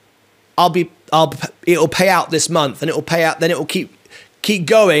it'll pay out this month, and it'll pay out. Then it will keep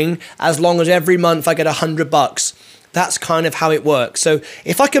going as long as every month I get $100. That's kind of how it works. So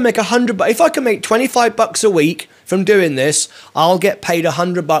if I can make if I can make $25 a week from doing this, I'll get paid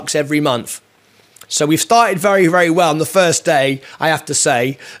 $100 every month. So we've started very, very well on the first day, I have to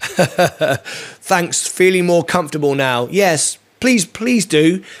say. Thanks, feeling more comfortable now. Yes, please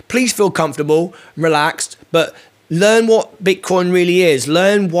do. Please feel comfortable, relaxed, but learn what Bitcoin really is.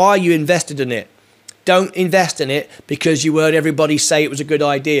 Learn why you invested in it. Don't invest in it because you heard everybody say it was a good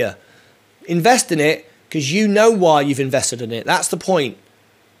idea. Invest in it because you know why you've invested in it. That's the point.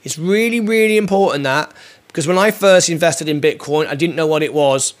 It's really, really important that, because when I first invested in Bitcoin, I didn't know what it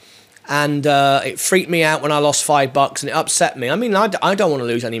was. And it freaked me out when I lost $5 and it upset me. I mean, I don't want to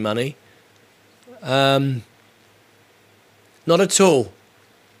lose any money. Not at all.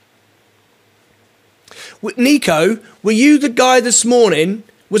 Nico, were you the guy this morning?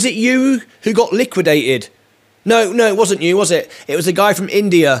 Was it you who got liquidated? No, it wasn't you, was it? It was a guy from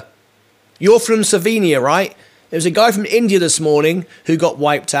India. You're from Slovenia, right? It was a guy from India this morning who got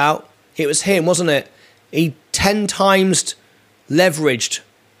wiped out. It was him, wasn't it? He 10 times leveraged,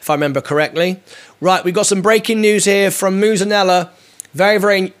 if I remember correctly. Right, we've got some breaking news here from Muzanella. Very,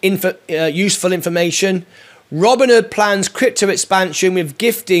 very useful information. Robinhood plans crypto expansion with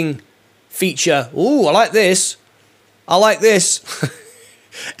gifting feature. Ooh, I like this. I like this.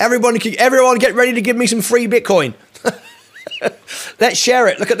 Everyone get ready to give me some free Bitcoin. Let's share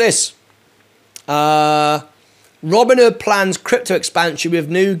it. Look at this. Robinhood plans crypto expansion with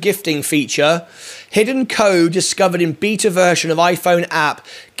new gifting feature. Hidden code discovered in beta version of iPhone app.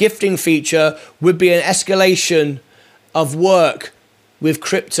 Gifting feature would be an escalation of work with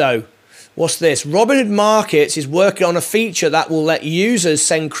crypto. What's this? Robinhood Markets is working on a feature that will let users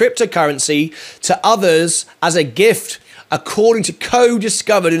send cryptocurrency to others as a gift, according to code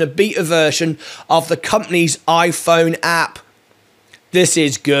discovered in a beta version of the company's iPhone app. This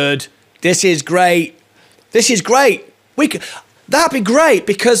is good. This is great. This is great. That'd be great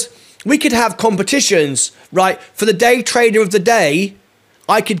because we could have competitions, right? For the day trader of the day,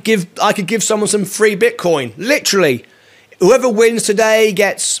 I could give someone some free Bitcoin. Literally, whoever wins today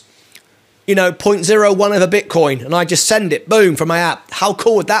gets, 0.01 of a Bitcoin, and I just send it, boom, from my app. How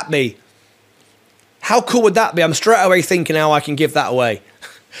cool would that be? How cool would that be? I'm straight away thinking how I can give that away.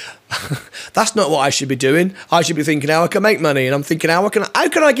 That's not what I should be doing. I should be thinking how I can make money, and I'm thinking how can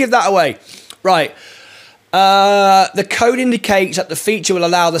I give that away? Right. The code indicates that the feature will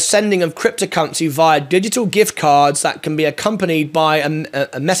allow the sending of cryptocurrency via digital gift cards that can be accompanied by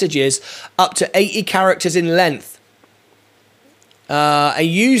messages up to 80 characters in length. A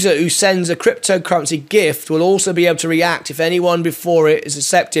user who sends a cryptocurrency gift will also be able to react if anyone before it is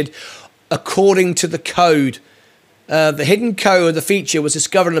accepted according to the code. The hidden code of the feature was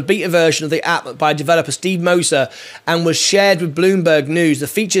discovered in a beta version of the app by developer Steve Moser and was shared with Bloomberg News. The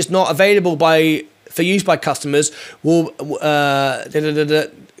feature is not available for use by customers. Will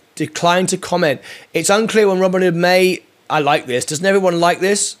decline to comment. It's unclear when Robinhood may. I like this. Doesn't everyone like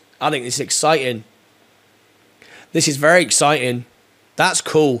this? I think this is exciting. This is very exciting. That's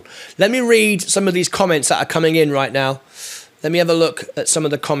cool. Let me read some of these comments that are coming in right now. Let me have a look at some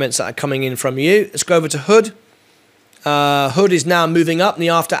of the comments that are coming in from you. Let's go over to Hood. Hood is now moving up in the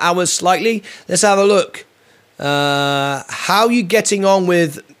after hours slightly. Let's have a look. How are you getting on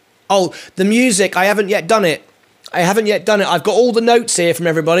with... Oh, the music. I haven't yet done it. I've got all the notes here from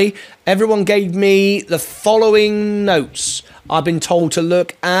everybody. Everyone gave me the following notes. I've been told to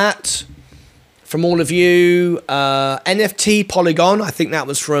look at... From all of you, NFT Polygon, I think that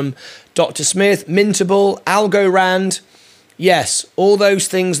was from Dr. Smith, Mintable, Algorand. Yes, all those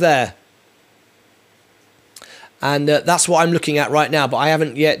things there. And that's what I'm looking at right now, but I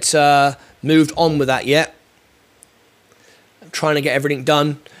haven't yet moved on with that yet. I'm trying to get everything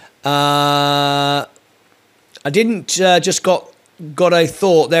done. I didn't just got a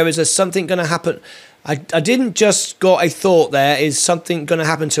thought. There is something going to happen. I didn't just got a thought. There is something going to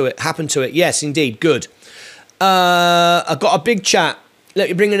happen to it. Yes, indeed. Good. I've got a big chat. Let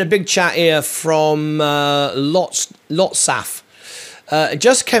me bring in a big chat here from Lotsaf. It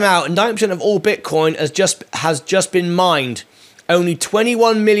just came out, and 9% of all Bitcoin has just been mined. Only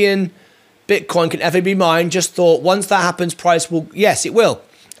 21 million Bitcoin can ever be mined. Just thought once that happens, price will. Yes, it will.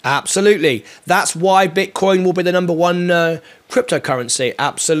 Absolutely. That's why Bitcoin will be the number one cryptocurrency.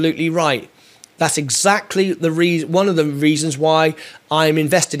 Absolutely right. That's exactly the one of the reasons why I'm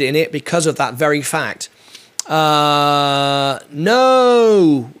invested in it, because of that very fact. No.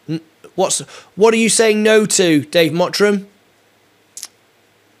 What are you saying no to, Dave Mottram?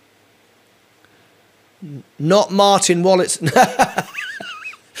 Not Martin Wallets.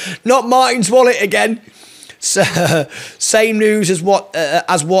 Not Martin's wallet again. So, same news as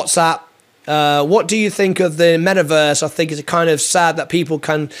WhatsApp. What do you think of the metaverse? I think it's kind of sad that people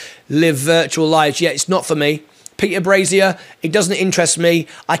can live virtual lives. Yeah, it's not for me. Peter Brazier, it doesn't interest me.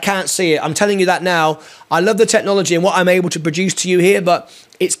 I can't see it. I'm telling you that now. I love the technology and what I'm able to produce to you here, but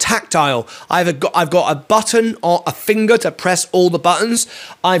it's tactile. I've got a button or a finger to press all the buttons.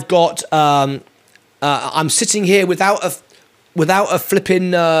 I've got I'm sitting here without a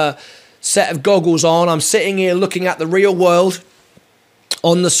flipping set of goggles on. I'm sitting here looking at the real world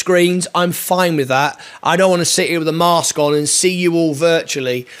on the screens. I'm fine with that. I don't want to sit here with a mask on and see you all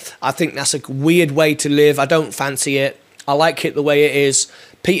virtually. I think that's a weird way to live. I don't fancy it. I like it the way it is.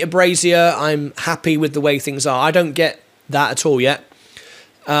 Peter Brazier, I'm happy with the way things are. I don't get that at all yet.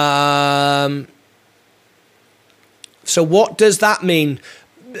 So what does that mean?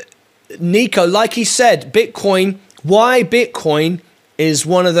 Nico, like he said, Bitcoin, why Bitcoin is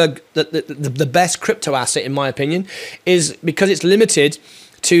one of the best crypto asset, in my opinion, is because it's limited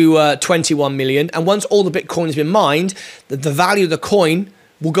to 21 million. And once all the Bitcoin has been mined, the value of the coin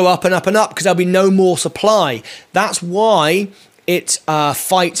will go up and up and up because there'll be no more supply. That's why it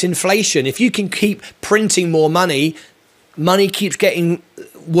fights inflation. If you can keep printing more money, money keeps getting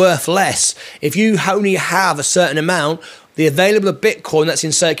worth less. If you only have a certain amount, the available Bitcoin that's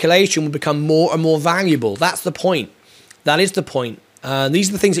in circulation will become more and more valuable. That's the point. That is the point. These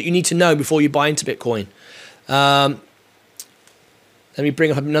are the things that you need to know before you buy into Bitcoin. Let me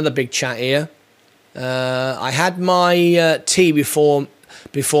bring up another big chat here. I had my tea before,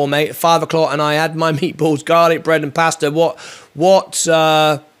 mate, 5 o'clock, and I had my meatballs, garlic bread, and pasta.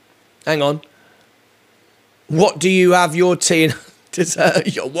 Hang on. What do you have your tea and dessert?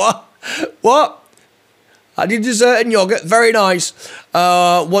 What? I did dessert and yogurt. Very nice.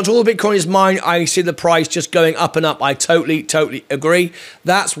 Once all the Bitcoin is mine, I see the price just going up and up. I totally agree.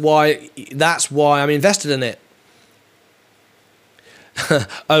 That's why I'm invested in it.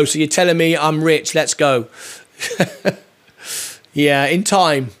 Oh, so you're telling me I'm rich? Let's go. Yeah, in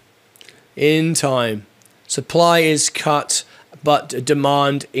time. Supply is cut, but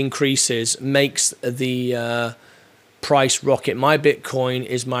demand increases. Makes the price rocket. My Bitcoin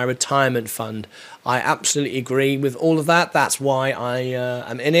is my retirement fund. I absolutely agree with all of that. That's why I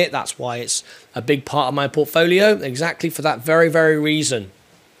am in it. That's why it's a big part of my portfolio. Exactly for that very, very reason.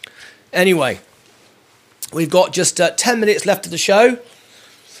 Anyway, we've got just 10 minutes left of the show.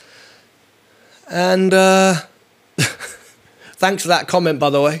 And thanks for that comment,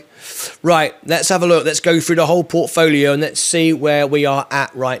 by the way. Right, let's have a look. Let's go through the whole portfolio and let's see where we are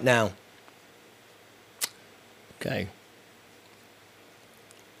at right now. Okay.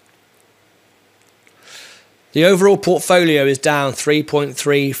 The overall portfolio is down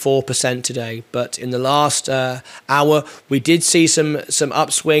 3.34% today, but in the last hour we did see some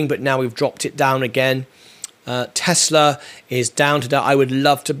upswing, but now we've dropped it down again. Tesla is down today. I would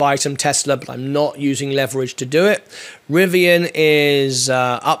love to buy some Tesla, but I'm not using leverage to do it. Rivian is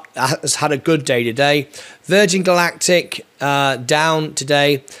up, has had a good day today. Virgin Galactic down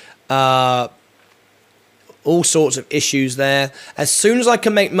today. All sorts of issues there. As soon as I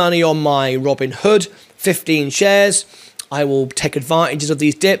can make money on my Robinhood, 15 shares, I will take advantages of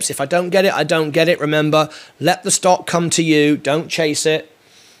these dips. If I don't get it, I don't get it. Remember, let the stock come to you. Don't chase it.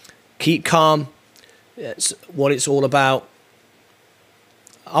 Keep calm. That's what it's all about.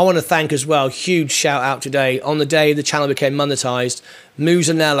 I want to thank as well, huge shout out today, on the day the channel became monetized,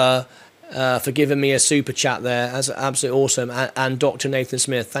 Muzanella for giving me a super chat there. That's absolutely awesome. And Dr. Nathan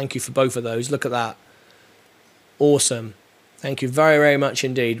Smith, thank you for both of those. Look at that. Awesome. Thank you very, very much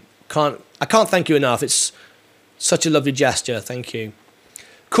indeed. I can't thank you enough. It's such a lovely gesture. Thank you.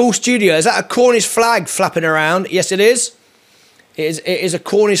 Cool Studio. Is that a Cornish flag flapping around? Yes, it is. It is a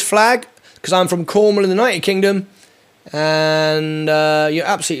Cornish flag because I'm from Cornwall in the United Kingdom. And you're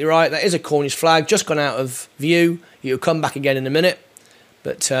absolutely right. That is a Cornish flag. Just gone out of view. You'll come back again in a minute.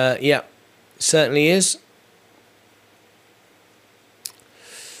 But yeah, certainly is.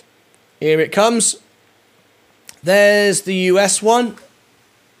 Here it comes. There's the US one.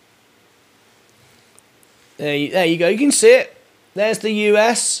 There you go. You can see it. There's the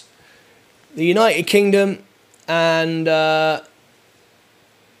US, the United Kingdom, and the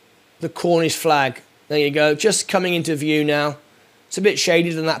Cornish flag. There you go. Just coming into view now. It's a bit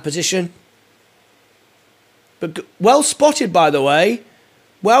shaded in that position. But well spotted, by the way.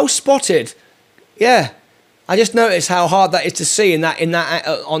 Well spotted. Yeah. I just noticed how hard that is to see on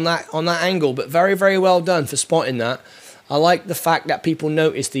that angle, but very, very well done for spotting that. I like the fact that people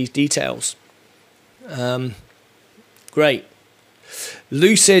notice these details. Great.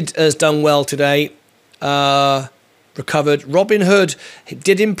 Lucid has done well today. Recovered. Robinhood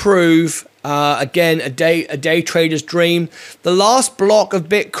did improve. Again, a day trader's dream. The last block of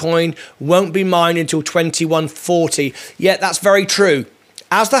Bitcoin won't be mined until 2140. Yeah, that's very true.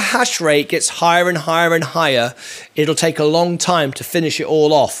 As the hash rate gets higher and higher and higher, it'll take a long time to finish it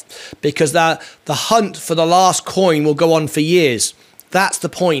all off because the hunt for the last coin will go on for years. That's the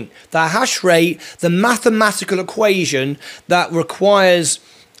point. The hash rate, the mathematical equation that requires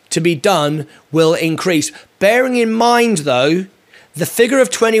to be done will increase. Bearing in mind, though, the figure of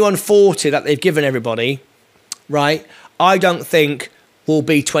 2140 that they've given everybody, right, I don't think will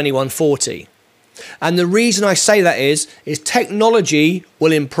be 2140. And the reason I say that is technology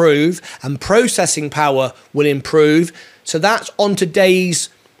will improve and processing power will improve. So that's on today's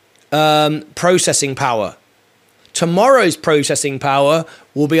processing power. Tomorrow's processing power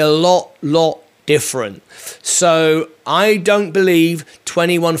will be a lot different. So I don't believe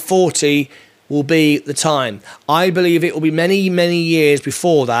 2140 will be the time. I believe it will be many years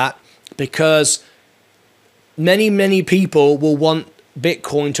before that because many people will want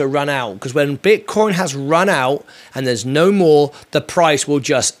Bitcoin to run out, because when Bitcoin has run out and there's no more, the price will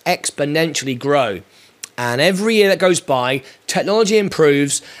just exponentially grow. And every year that goes by, technology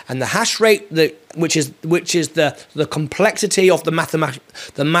improves, and the hash rate, which is the complexity of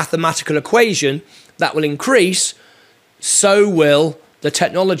the mathematical equation, that will increase. So will the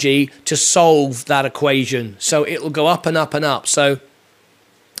technology to solve that equation. So it will go up and up and up. So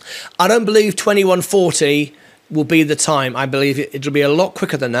I don't believe 2140 will be the time. I believe it'll be a lot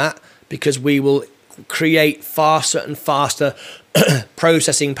quicker than that because we will create faster and faster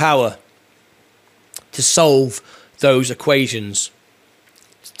processing power to solve those equations.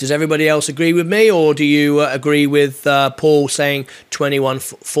 Does everybody else agree with me, or do you agree with Paul saying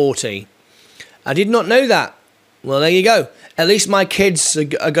 2140? I did not know that. Well, there you go. At least my kids are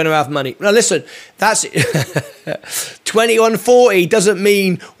going to have money. Now listen, that's 2140 doesn't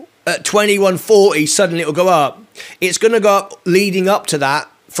mean at 2140 suddenly it'll go up. It's going to go up leading up to that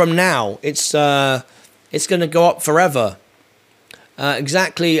from now. It's going to go up forever.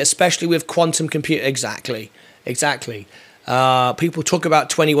 Exactly, especially with quantum computing. Exactly. People talk about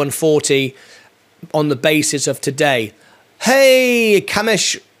 2140 on the basis of today. Hey,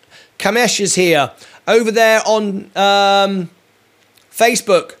 Kamesh is here. Over there on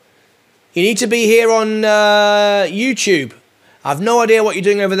Facebook. You need to be here on YouTube. I've no idea what you're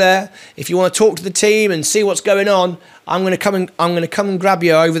doing over there. If you want to talk to the team and see what's going on, I'm going to come and grab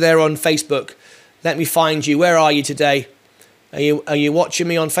you over there on Facebook. Let me find you. Where are you today? Are you watching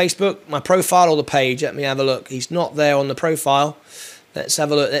me on Facebook? My profile or the page? Let me have a look. He's not there on the profile. Let's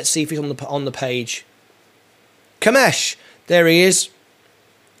have a look. Let's see if he's on the page. Kamesh, there he is.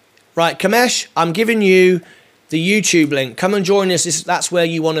 Right, Kamesh, I'm giving you the YouTube link. Come and join us. That's where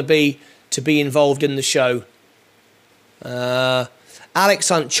you want to be involved in the show. Alex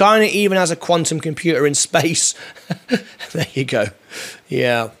Hunt, China even has a quantum computer in space. There you go.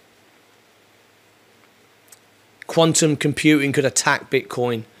 Yeah. Quantum computing could attack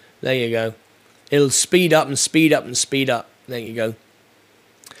Bitcoin. There you go. It'll speed up and speed up and speed up. There you go.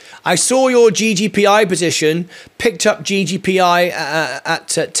 I saw your GGPI position, picked up GGPI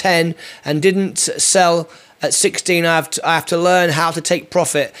at 10 and didn't sell at 16. I have to learn how to take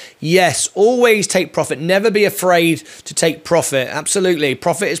profit. Yes, always take profit. Never be afraid to take profit. Absolutely.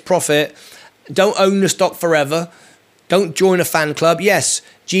 Profit is profit. Don't own the stock forever. Don't join a fan club. Yes,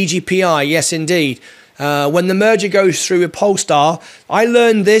 GGPI. Yes, indeed. When the merger goes through with Polestar, I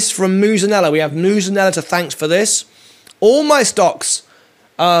learned this from Muzanella. We have Muzanella to thanks for this. All my stocks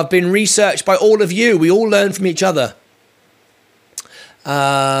have been researched by all of you. We all learn from each other.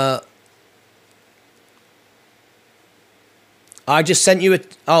 I just sent you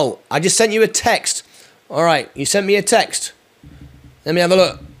a text. All right, you sent me a text. Let me have a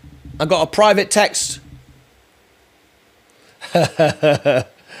look. I got a private text.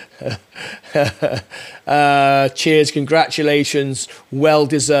 Cheers, congratulations, well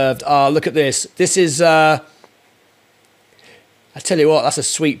deserved. Look at this. This is I tell you what, that's a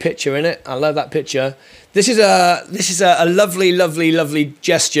sweet picture, isn't it? I love that picture. This is a lovely, lovely, lovely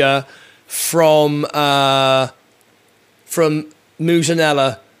gesture from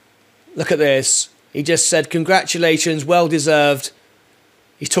Muzanella. Look at this. He just said congratulations, well deserved.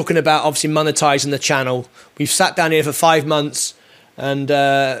 He's talking about obviously monetizing the channel. We've sat down here for 5 months and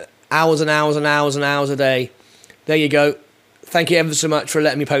hours and hours and hours and hours a day. There you go. Thank you ever so much for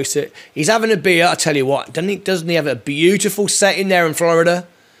letting me post it. He's having a beer. I tell you what, doesn't he have a beautiful setting there in Florida?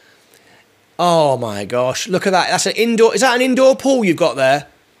 Oh my gosh, look at that. That's an indoor. Is that an indoor pool you've got there?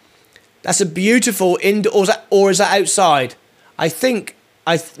 That's a beautiful indoor. Or is that outside? I think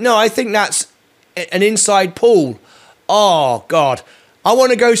that's an inside pool. Oh God, I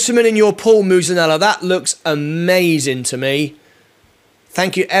want to go swimming in your pool, Muzanella. That looks amazing to me.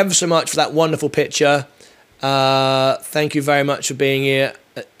 Thank you ever so much for that wonderful picture. Thank you very much for being here.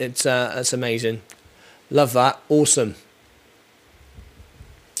 It's amazing. Love that. Awesome.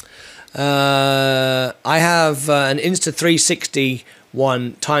 I have an Insta360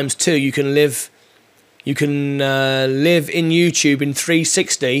 one ×2. You can live in YouTube in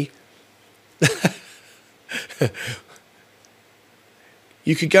 360.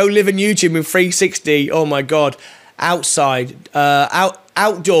 You could go live in YouTube in 360. Oh my God. Outside,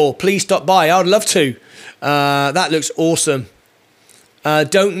 outdoor. Please stop by. I'd love to. That looks awesome.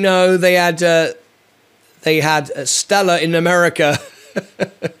 Don't know they had Stella in America.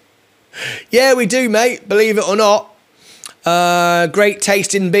 Yeah, we do, mate. Believe it or not. Great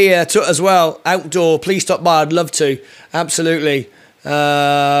tasting beer as well. Outdoor. Please stop by. I'd love to. Absolutely.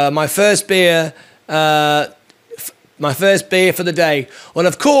 My first beer. My first beer for the day. Well,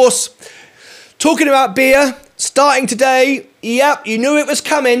 of course, talking about beer, starting today. Yep, you knew it was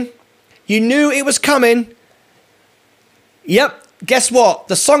coming. You knew it was coming. Yep, guess what?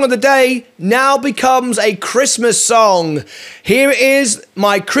 The song of the day now becomes a Christmas song. Here it is,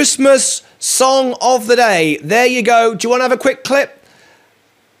 my Christmas song of the day. There you go. Do you want to have a quick clip?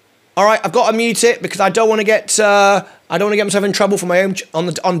 All right, I've got to mute it because I don't want to get myself in trouble for my own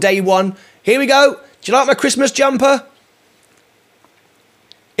on day one. Here we go. Do you like my Christmas jumper?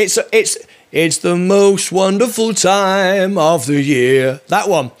 It's the most wonderful time of the year. That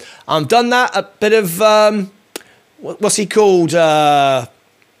one. I've done that. A bit of what's he called? Forgot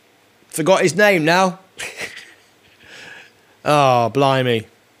his name now. Oh, blimey.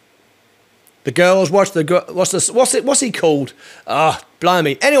 The girls what's he called? Ah,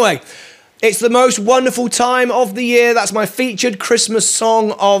 blimey. Anyway, it's the most wonderful time of the year. That's my featured Christmas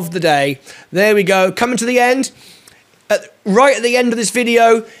song of the day. There we go. Coming to the end. Right at the end of this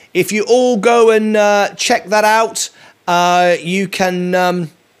video, if you all go and check that out, you can go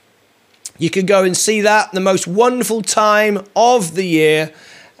and see that. The most wonderful time of the year.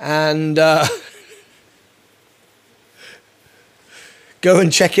 And go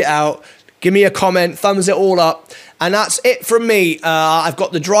and check it out. Give me a comment, thumbs it all up. And that's it from me. I've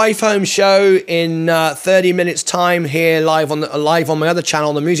got the Drive Home show in 30 minutes time here live on my other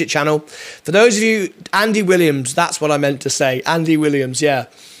channel, the music channel. For those of you, Andy Williams, that's what I meant to say. Andy Williams, yeah.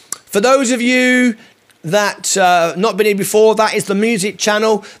 For those of you that not been here before, that is the music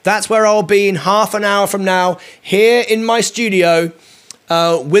channel. That's where I'll be in half an hour from now, here in my studio,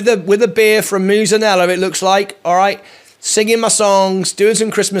 with a beer from Muzanella, it looks like. All right. Singing my songs, doing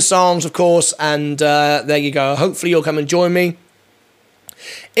some Christmas songs, of course, and there you go. Hopefully you'll come and join me.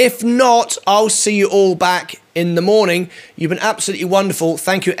 If not, I'll see you all back in the morning. You've been absolutely wonderful.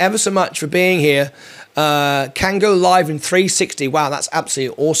 Thank you ever so much for being here. Can go live in 360. Wow, that's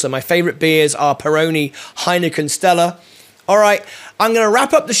absolutely awesome. My favourite beers are Peroni, Heineken, Stella. All right, I'm going to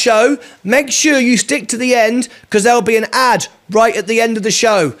wrap up the show. Make sure you stick to the end because there'll be an ad right at the end of the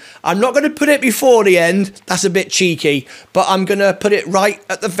show. I'm not going to put it before the end. That's a bit cheeky, but I'm going to put it right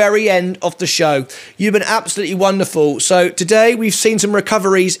at the very end of the show. You've been absolutely wonderful. So today we've seen some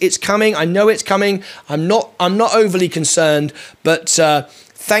recoveries. It's coming. I know it's coming. I'm not overly concerned, but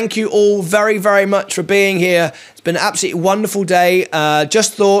thank you all very, very much for being here. It's been an absolutely wonderful day.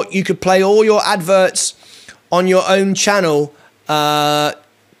 Just thought you could play all your adverts on your own channel.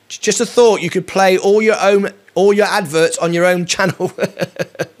 Just a thought, you could play all your adverts on your own channel.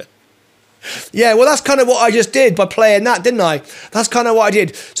 Yeah, well, that's kind of what I just did by playing that, didn't I? That's kind of what I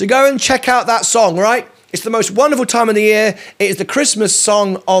did. So go and check out that song, right? It's the most wonderful time of the year. It is the Christmas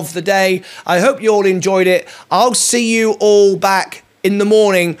song of the day. I hope you all enjoyed it. I'll see you all back in the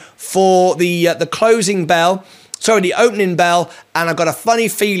morning for the closing bell. Sorry, the opening bell, and I've got a funny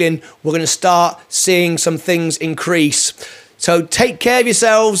feeling we're going to start seeing some things increase. So take care of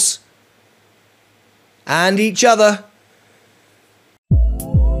yourselves and each other.